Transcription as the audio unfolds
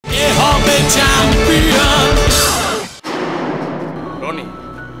রনি,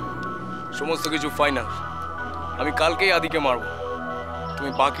 সমস্ত কিছু ফাইনাল। আমি কালকেই আদিকে মারবো। তুমি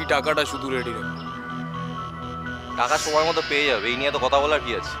বাকি টাকাটা শুধু রেডি রেখো। টাকা সময় মতো পেয়ে যাবে, এই নিয়ে তো কথা বলার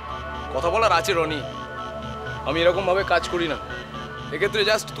কি আছে? কথা বলার আছে রনি, আমি এরকম ভাবে কাজ করি না। এক্ষেত্রে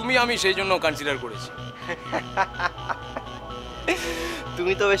জাস্ট তুমি আমি সেই জন্য কনসিডার করেছি।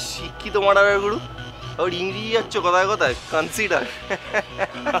 তুমি তো বেশ শিক্ষিত মার্ডারের গুরু। আর ইংরেজি যাচ্ছ কথায় কথায়, কনসিডার।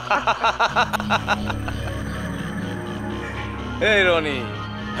 এই রনি,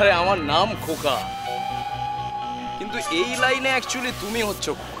 আরে আমার নাম খোকা, কিন্তু এই লাইনে অ্যাকচুয়ালি তুমি হচ্ছ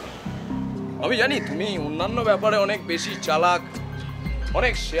খোকা। আমি জানি তুমি অন্যান্য ব্যাপারে অনেক বেশি চালাক,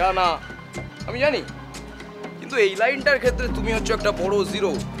 অনেক শেয়ানা, আমি জানি, কিন্তু এই লাইনটার ক্ষেত্রে তুমি হচ্ছে একটা বড়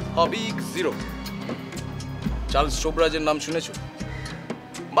জিরো, বিগ জিরো। চার্লস চোপড়াজের নাম শুনেছো?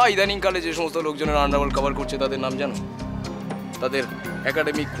 বা ইদানিংকালে যে সমস্ত লোকজনের আন্ডারওয়ার্ল্ড কভার করছে তাদের নাম জানো? তাদের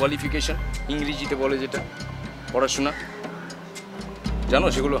একাডেমিক কোয়ালিফিকেশন, ইংরেজিতে বলে যেটা, পড়াশোনা জানো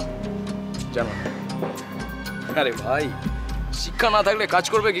সেগুলো? জানো? আরে ভাই, শিক্ষা না থাকলে কাজ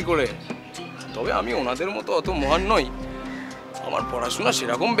করবে কি করে? তবে আমি ওনাদের মতো অত মহান নই। আমার পড়াশোনা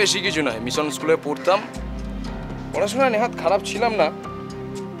সেরকম বেশি কিছু নয়। মিশন স্কুলে পড়তাম, পড়াশোনা নেহাত খারাপ ছিলাম না।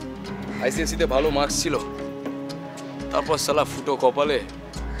 আইসিএসসিতে ভালো মার্কস ছিল, তারপর সালা ফুটো কপালে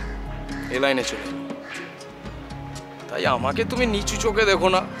এ লাইনে চলে। তাই আমাকে তুমি নিচু চোখে দেখো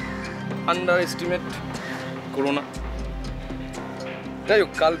না, আন্ডার এস্টিমেট করো না। যাই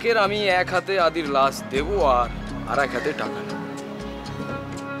হোক, কালকের আমি এক হাতে আদির লাশ দেবো আর এক হাতে টাকা নেব।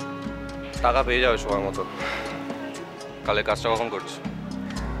 টাকা পেয়ে যাবে সময় মতো। কালে কাজটা কখন করছো?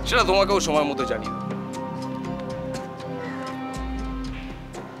 সেটা তোমাকেও সময় মতো জানিয়ে।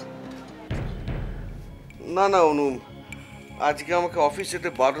 না না অনু, আজকে আমাকে অফিস যেতে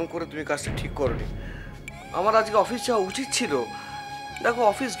বারণ করে তুমি কাজটা ঠিক করোনি। আমার আজকে অফিস যাওয়া উচিত ছিল। দেখো,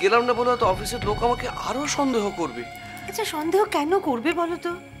 অফিস গেলাম না বলে তো অফিসের লোক আমাকে আরো সন্দেহ করবে। আচ্ছা, সন্দেহ কেন করবে বলো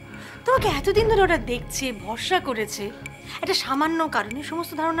তো? তোমাকে এতদিন ধরে ওরা দেখছে, ভরসা করেছে, একটা সামান্য কারণে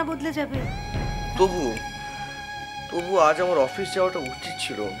সমস্ত ধারণা বদলে যাবে। তবু আজ আমার অফিস যাওয়াটা উচিত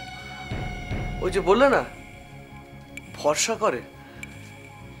ছিল। ওই যে বললে না ভরসা করে,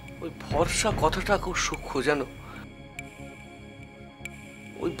 ওই ভরসা কথাটা খুব সূক্ষ্ম জানো।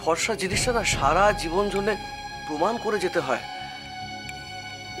 ওই ভরসা জিনিসটা না সারা জীবন জন্য প্রমাণ করে যেতে হয়।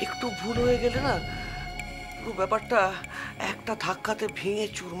 একটু ভুল হয়ে গেলে না পুরো ব্যাপারটা একটা ধাক্কাতে ভেঙে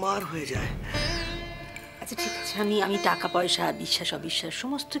চুরমার হয়ে যায়। আচ্ছা ঠিক আছে, আমি টাকা পয়সা, বিশ্বাস অবিশ্বাস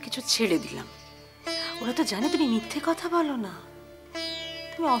সমস্ত কিছু ছেড়ে দিলাম। ওরা তো জানে তুমি মিথ্যে কথা বলো না।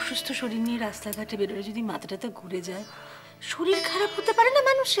 তুমি অসুস্থ শরীর নিয়ে রাস্তাঘাটে বেরোলে যদি মাথাটাতে ঘুরে যায়, শরীর খারাপ হতে পারে না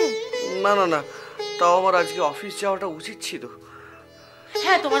মানুষের? না না না, তাও আমার আজকে অফিস যাওয়াটা উচিত ছিল।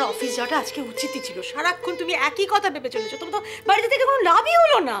 হ্যাঁ, তোমার অফিস যাওয়াটা আজকে উচিতই ছিল। সারাক্ষণ তুমি একই কথা ভেবে চলেছো, তোমার তো বাড়িতে থেকে কোনো লাভই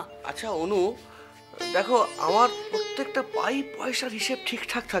হলো না। আচ্ছা অনু, দেখো আমার প্রত্যেকটা পয়সার হিসেব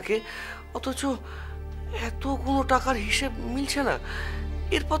ঠিকঠাক থাকে, অথচ এতগুলো টাকার হিসেব মিলছে না।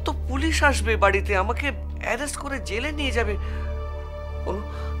 এরপর তো পুলিশ আসবে বাড়িতে, আমাকে অ্যারেস্ট করে জেলে নিয়ে যাবে। অনু,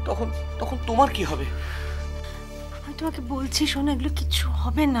 তখন তোমার কি হবে? আমি তোমাকে বলছি শোনো, এগুলো কিচ্ছু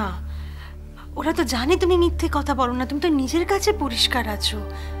হবে না। ওরা তো জানে তুমি মিথ্যে কথা বলো না, তুমি তো নিজের কাছে পরিষ্কার আছো,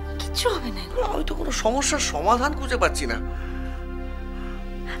 কিচ্ছু হবে না। আমি তো কোনো সমস্যার সমাধান খুঁজে পাচ্ছি না।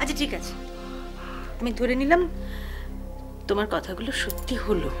 আচ্ছা ঠিক আছে, আমি ধরে নিলাম তোমার কথাগুলো সত্যি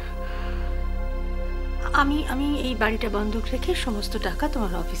হলো। আমি এই বাড়িটা বন্ধক রেখে সমস্ত টাকা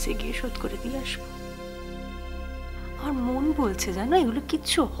তোমার অফিসে গিয়ে শোধ করে দিয়ে আসবো। আমার মন বলছে জানো, এগুলো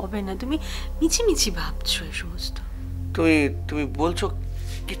কিচ্ছু হবে না। তুমি মিছিমিছি ভাবছো এই সমস্ত। তুমি বলছো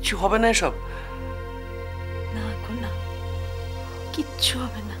কিচ্ছু হবে না এসব? না গো না, কিচ্ছু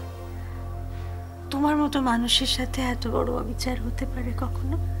হবে না। তোমার মতো মানুষের সাথে এত বড় অবিচার হতে পারে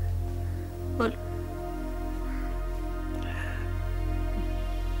কখনো? বল।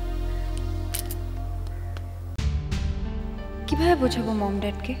 কিভাবে বোঝাবো মম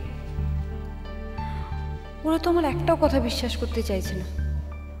ড্যাডকে? ওরা তো আমার একটাও কথা বিশ্বাস করতে চাইছে না।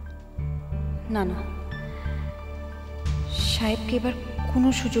 না না, সাহেবকে এবার কোনো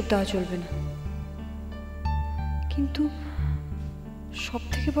সুযোগ দেওয়া চলবে না। কিন্তু সব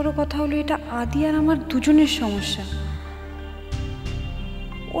থেকে বড় কথা হলো, এটা আদি আর আমার দুজনের সমস্যা।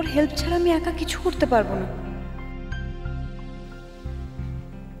 ওর হেল্প ছাড়া আমি একা কিছু করতে পারবো না।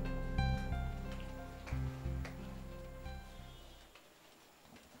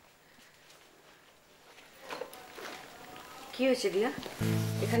 কি হয়েছে দিয়া?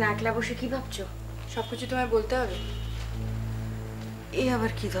 এখানে একলা বসে কি ভাবছো? সবকিছু তোমায় বলতে হবে? এই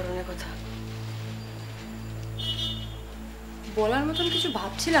আবার কি ধরনের কথা? বলার মতন কিছু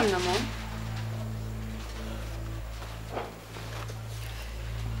ভাবছিলাম না মম।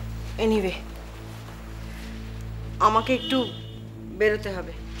 এনিওয়ে, আমাকে একটু বেরোতে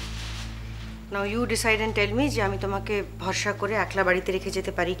হবে। Now you decide and tell me যে আমি তোমাকে ভরসা করে একলা বাড়িতে রেখে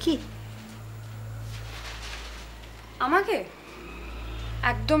যেতে পারি কি? আমাকে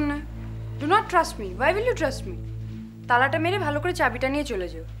একদম না। Do not trust me. Why will you trust me? তালাটা মেরে ভালো করে চাবিটা নিয়ে চলে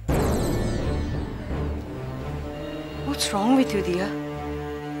যাও। হোয়াটস রং উইথ ইউ দিয়া?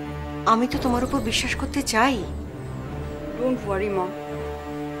 আমি তো তোমার উপর বিশ্বাস করতে চাই। ডোন্ট ওয়ারি মম,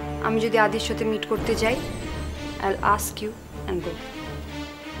 আমি যদি আদির সাথে মিট করতে যাই, I will ask you and go.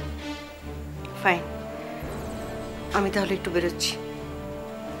 Fine, আমি তাহলে একটু বেরোচ্ছি।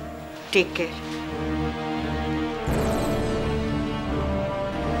 Take care.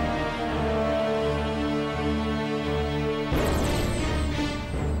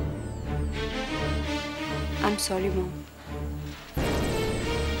 I am sorry mom,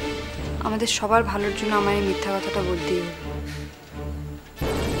 আমাদের সবার ভালোর জন্য আমার এই মিথ্যা কথাটা বলতেই হবে।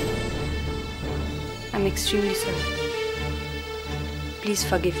 I am extremely sorry. Please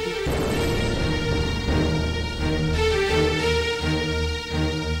forgive me.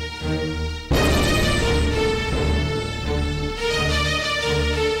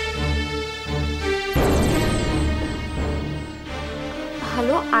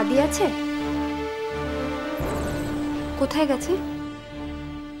 Hello, আদি আছে? কোথায় গেছে?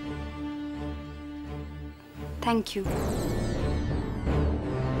 Thank you.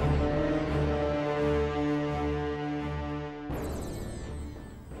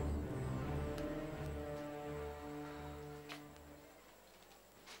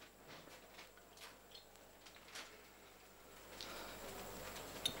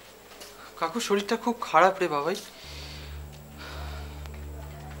 কাকু শরীরটা খুব খারাপ রে বাবাই।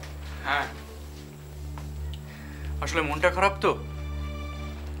 হ্যাঁ, আসলে মনটা খারাপ তো,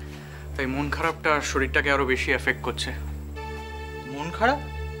 তাই মন খারাপটা শরীরটাকে আরো বেশি এফেক্ট করছে। মন খারাপ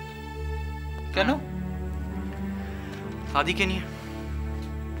কেন? আদিকে নিয়ে।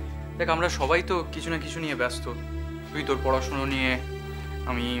 দেখ, আমরা সবাই তো কিছু না কিছু নিয়ে ব্যস্ত। তুই তোর পড়াশুনো নিয়ে,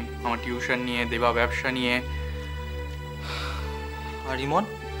 আমি আমার টিউশন নিয়ে, দেবা ব্যবসা নিয়ে, আর ইমন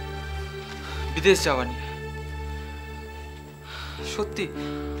বিদেশ যাওয়া নিয়ে। সত্যি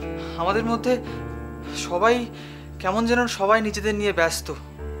আমাদের মধ্যে সবাই কেমন যেন সবাই নিজেদের নিয়ে ব্যস্ত,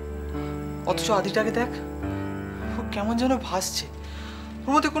 অথচ আদিটাকে দেখ, ও কেমন যেন ভাসছে,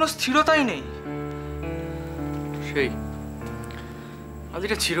 ওর মধ্যে কোনো স্থিরতাই নেই। সেই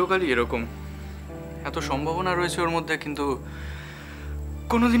আদিটা চিরকালই এরকম। এত সম্ভাবনা রয়েছে ওর মধ্যে, কিন্তু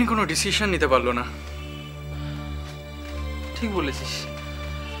কোনোদিনই কোনো ডিসিশন নিতে পারলো না। ঠিক বলেছিস,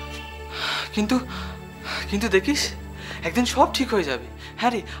 কিন্তু কিন্তু দেখিস একদিন সব ঠিক হয়ে যাবে।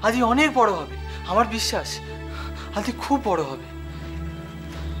 হ্যাঁ রে, আদি অনেক বড় হবে, আমার বিশ্বাস আদি খুব বড় হবে।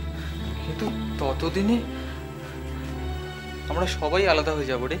 কিন্তু ততদিনে আমরা সবাই আলাদা হয়ে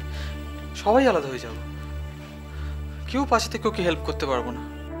যাবো রে, সবাই আলাদা হয়ে যাব, কেউ পাশে থেকে ওকে হেল্প করতে পারবো না।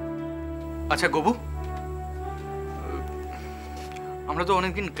 আচ্ছা গবু, আমরা তো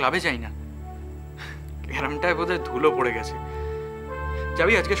অনেকদিন ক্লাবে যাই না, গ্রামটায় বোধহয় ধুলো পড়ে গেছে।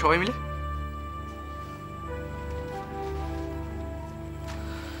 যাবি আজকে সবাই মিলে?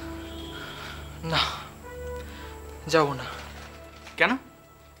 না, যাব না। কেন?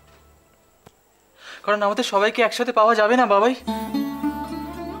 কারণ আমাদের সবাইকে একসাথে পাওয়া যাবে না বাবাই।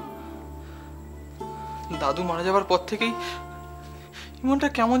 দাদু মারা যাবার পর থেকেই ইমনটা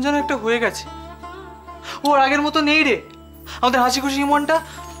কেমন যেন একটা হয়ে গেছে, ওর আগের মতো নেই রে। আমাদের হাসি খুশি ইমনটা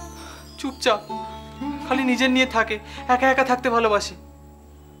চুপচাপ খালি নিজের নিয়ে থাকে, একা একা থাকতে ভালোবাসে।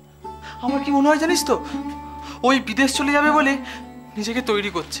 আমার কি মনে হয় জানিস তো, ওই বিদেশ চলে যাবে বলে নিজেকে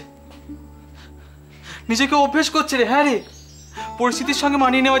তৈরি করছে, নিজেকে অভ্যেস করছে রে। হ্যাঁ রে, পরিস্থিতির সঙ্গে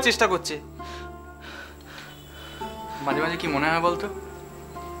মানিয়ে নেওয়ার চেষ্টা করছে। মাঝে মাঝে কি মনে হয় বলতো,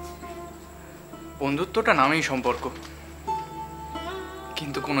 বন্ধুত্বটা নামেই সম্পর্ক,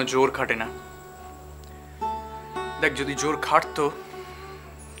 কিন্তু কোনো জোর খাটে না। দেখ, যদি জোর খাটতো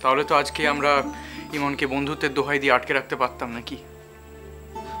তাহলে তো আজকে আমরা ইমনকে বন্ধুত্বের দোহাই দিয়ে আটকে রাখতে পারতাম নাকি?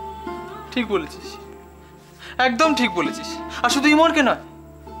 ঠিক বলেছিস, একদম ঠিক বলেছিস। আর শুধু ইমনকে নয়,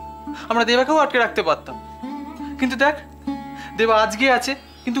 আমরা দেবাকেও আটকে রাখতে পারতাম। কিন্তু দেখ, দেবা আজকে আছে,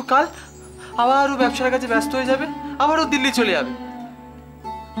 কিন্তু কাল আবারও ব্যবসার কাছে ব্যস্ত হয়ে যাবে, আবারও দিল্লি চলে যাবে,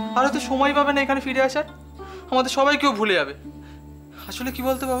 আর হয়তো সময় পাবে না এখানে ফিরে আসার, আমাদের সবাইকেও ভুলে যাবে। আসলে কি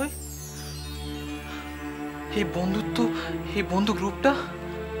বলতে পাবে, এই বন্ধুত্ব, এই বন্ধু গ্রুপটা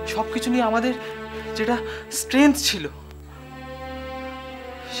সব কিছু নিয়ে আমাদের যেটা স্ট্রেংথ ছিল,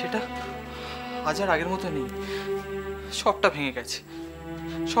 সেটা আজ আর আগের মতো নেই। সবটা ভেঙে গেছে,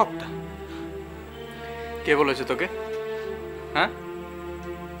 সবটা। কে বলেছে তোকে? হ্যাঁ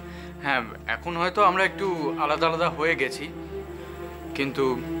হ্যাঁ, এখন হয়তো আমরা একটু আলাদা আলাদা হয়ে গেছি, কিন্তু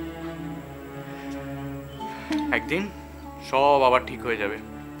একদিন সব আবার ঠিক হয়ে যাবে।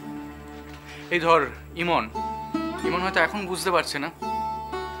 এই ধর ইমন হয়তো এখন বুঝতে পারছে না,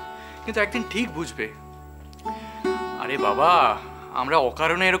 কিন্তু একদিন ঠিক বুঝবে। আরে বাবা, আমরা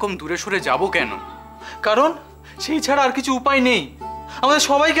অকারণে এরকম দূরে সরে যাব কেন? কারণ সেই ছাড়া আর কিছু উপায় নেই। আমাদের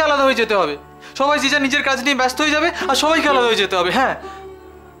সবাইকে আলাদা হয়ে যেতে হবে, সবাই যে যার নিজের কাজ নিয়ে ব্যস্ত হয়ে যাবে, আর সবাইকে আলাদা হয়ে যেতে হবে। হ্যাঁ,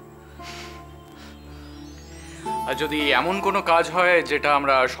 আর যদি এমন কোনো কাজ হয় যেটা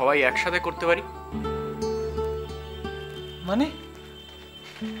আমরা সবাই একসাথে করতে পারি? মানে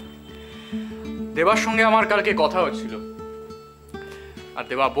দেবার সঙ্গে আমার কালকে কথা হচ্ছিল, আর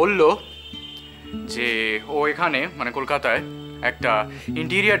দেবা বলল যে ও এখানে মানে কলকাতায় একটা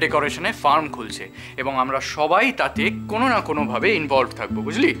ইন্টেরিয়ার ডেকোরেশনে ফার্ম খুলছে এবং আমরা সবাই তাতে কোনো না কোনোভাবে ইনভলভ থাকবো,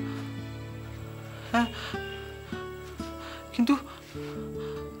 বুঝলি? হ্যাঁ, কিন্তু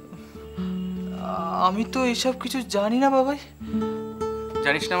আমি তো এইসব কিছু জানি না বাবাই।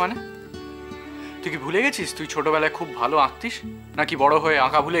 জানিস না মানে? তুই কি ভুলে গেছিস তুই ছোটবেলায় খুব ভালো আঁকতিস, নাকি বড় হয়ে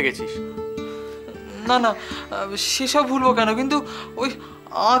আঁকা ভুলে গেছিস? না না, সেসব ভুলবো কেন, কিন্তু ওই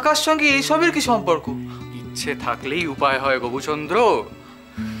আঁকার সঙ্গে এইসবের কি সম্পর্ক? ইচ্ছে থাকলেই উপায় হয় গবুচন্দ্র।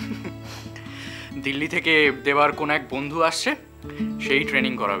 দিল্লি থেকে দেবার কোন এক বন্ধু আসছে, সেই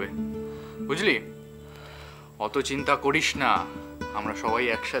ট্রেনিং করাবে, বুঝলি? অত চিন্তা করিস না, আমরা সবাই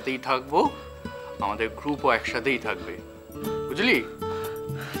একসাথেই থাকবো, আমাদের গ্রুপও একসাথেই থাকবে, বুঝলি?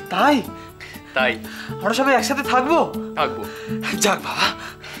 তাই তাই আমরা সবাই একসাথে থাকবো? থাকবো। যাক বাবা,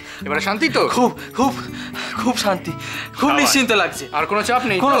 এবারে শান্তি তো? খুব খুব খুব শান্তি, খুব নিশ্চিন্ত লাগছে। আর কোনো চাপ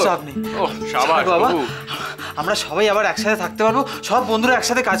নেই? কোনো চাপ নেই। ও সাবাস বাবা, বাবু। আমরা সবাই আবার একসাথে থাকতে পারবো, সব বন্ধুরা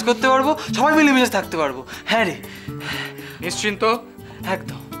একসাথে কাজ করতে পারবো, সবাই মিলেমিশে থাকতে পারবো। হ্যাঁ রে, নিশ্চিন্ত?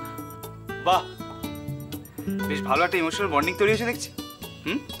 একদম। বাহ, বেশ ভালো একটা ইমোশনাল বন্ডিং তৈরি হয়েছে দেখছি।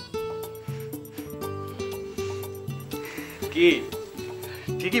 কি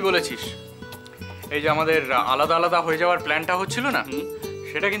ঠিকই বলেছিস। এই যে আমাদের আলাদা আলাদা হয়ে যাওয়ার প্ল্যানটা হচ্ছিল না,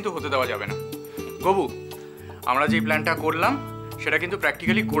 সেটা কিন্তু হতে দেওয়া যাবে না। গবু, আমরা যে প্ল্যানটা করলাম সেটা কিন্তু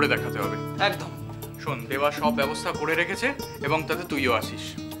প্র্যাকটিক্যালি করে দেখাতে হবে। একদম। শোন, দেবা সব ব্যবস্থা করে রেখেছে এবং তাতে তুইও আসিস।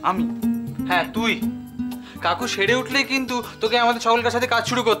 আমি? হ্যাঁ, তুই। কাকু সেরে উঠলেই কিন্তু তোকে আমাদের সকলের সাথে কাজ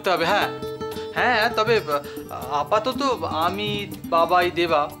শুরু করতে হবে। হ্যাঁ হ্যাঁ, তবে আপাতত আমি, বাবাই,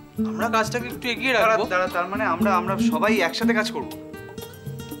 দেবা আমরা কাজটাকে একটু এগিয়ে রাখবো। তার মানে আমরা সবাই একসাথে কাজ করব?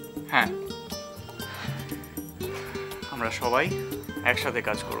 হ্যাঁ, আমরা সবাই একসাথে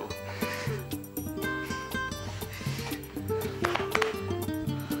কাজ করব।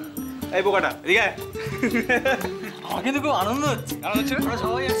 এই বোকাটা এদিকে আয়। আমার কিন্তু খুব আনন্দ হচ্ছে। আনন্দ হচ্ছে? আমরা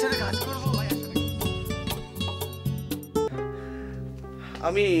সবাই একসাথে কাজ করবো।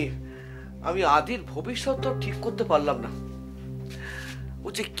 আমি আদির ভবিষ্যৎ তো ঠিক করতে পারলাম না। ও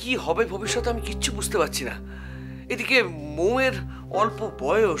যে কি হবে ভবিষ্যতে আমি কিচ্ছু বুঝতে পারছি না। এদিকে মৌয়ের অল্প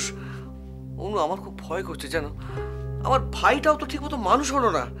বয়স, অনু আমার খুব ভয় করছে জানো। আমার ভাইটাও তো ঠিক মতো মানুষ হলো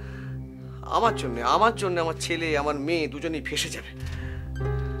না। আমার জন্য আমার ছেলে, আমার মেয়ে দুজনেই ফেসে যাবে।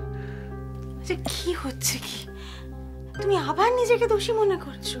 আচ্ছা, কি হচ্ছে কি? তুমি আবার নিজেকে দোষী মনে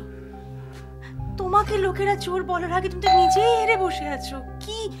করছো? তোমাকে লোকেরা চোর বলার আগে তুমি তো নিজেই হেরে বসে আছো।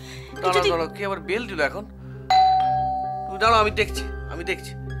 কি দাঁড়াও, কি আবার বেল দিল এখন? তুমি দাঁড়াও, আমি দেখছি।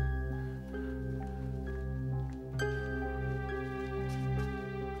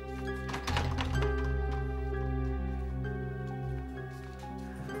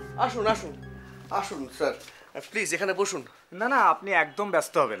 আসুন স্যার, প্লিজ এখানে বসুন। না না, আপনি একদম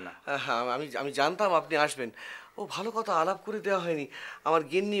ব্যস্ত হবেন না। হ্যাঁ, আমি জানতাম আপনি আসবেন। ও ভালো কথা, আলাপ করে দেওয়া হয়নি। আমার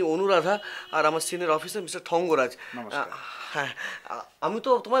গিন্নি অনুরাধা আর আমার সিনিয়র অফিসার মিস্টার ঠঙ্গরাজ। হ্যাঁ, আমি তো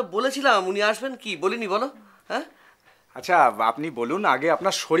তোমায় বলেছিলাম উনি আসবেন, কি বলিনি বলো? হ্যাঁ আচ্ছা, আপনি বলুন আগে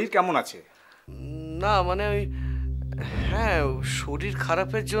আপনার শরীর কেমন আছে? না মানে ওই, হ্যাঁ, শরীর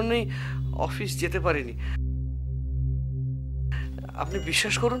খারাপের জন্যই অফিস যেতে পারিনি। আপনি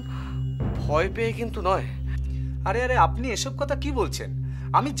বিশ্বাস করুন, ভয় পেয়ে কিন্তু নয়। আরে আপনি এসব কথা কি বলছেন?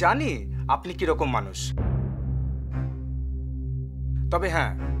 আমি জানি আপনি কিরকম মানুষ। তবে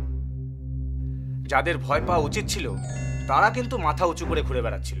হ্যাঁ, যাদের ভয় পাওয়া উচিত ছিল তারা কিন্তু মাথা উঁচু করে ঘুরে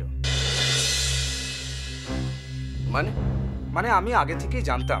বেড়াচ্ছিল। মানে আমি আগে থেকেই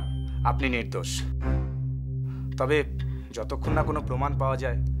জানতাম আপনি নির্দোষ। তবে যতক্ষণ না কোনো প্রমাণ পাওয়া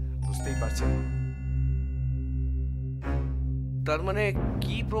যায়, বুঝতেই পারছেন। তার মানে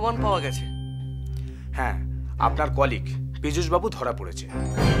কি প্রমাণ পাওয়া গেছে? হ্যাঁ, আপনার কলিগ পীযূষবাবু ধরা পড়েছে।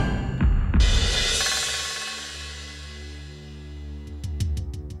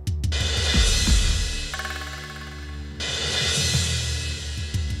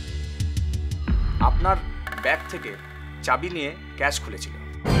 আপনার ব্যাগ থেকে চাবি নিয়ে ক্যাশ খুলেছিল।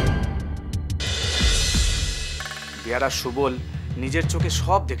 বেয়ারা সুবল নিজের চোখে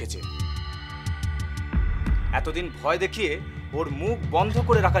সব দেখেছে। এতদিন ভয় দেখিয়ে ওর মুখ বন্ধ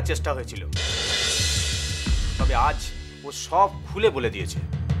করে রাখার চেষ্টা হয়েছিল, তবে আজ ও সব খুলে বলে দিয়েছে।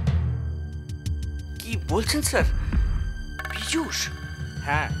 কি বলছেন স্যার? পীযূষ?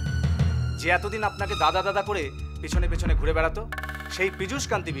 হ্যাঁ, যে এতদিন আপনাকে দাদা দাদা করে পেছনে পেছনে ঘুরে বেড়াতো, সেই পীযূষ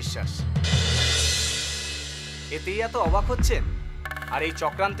কান্তি বিশ্বাস। এতেই এত অবাক হচ্ছেন? আর এই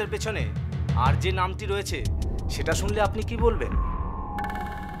চক্রান্তের পেছনে আর যে নামটি রয়েছে সেটা শুনলে আপনি কি বলবেন?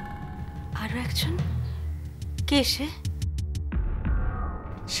 আরো একজন? কে সে?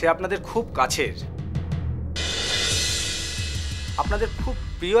 সে আপনাদের খুব কাছের, আপনাদের খুব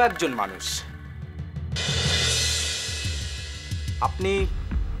প্রিয় একজন মানুষ। আপনি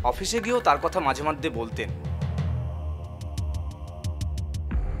অফিসে গিয়েও তার কথা মাঝে মধ্যে বলতেন।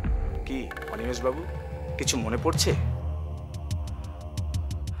 কি অনিমেষ বাবু, কিছু মনে পড়ছে?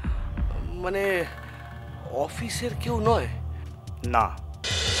 মানে অফিসের কেউ নয়? না,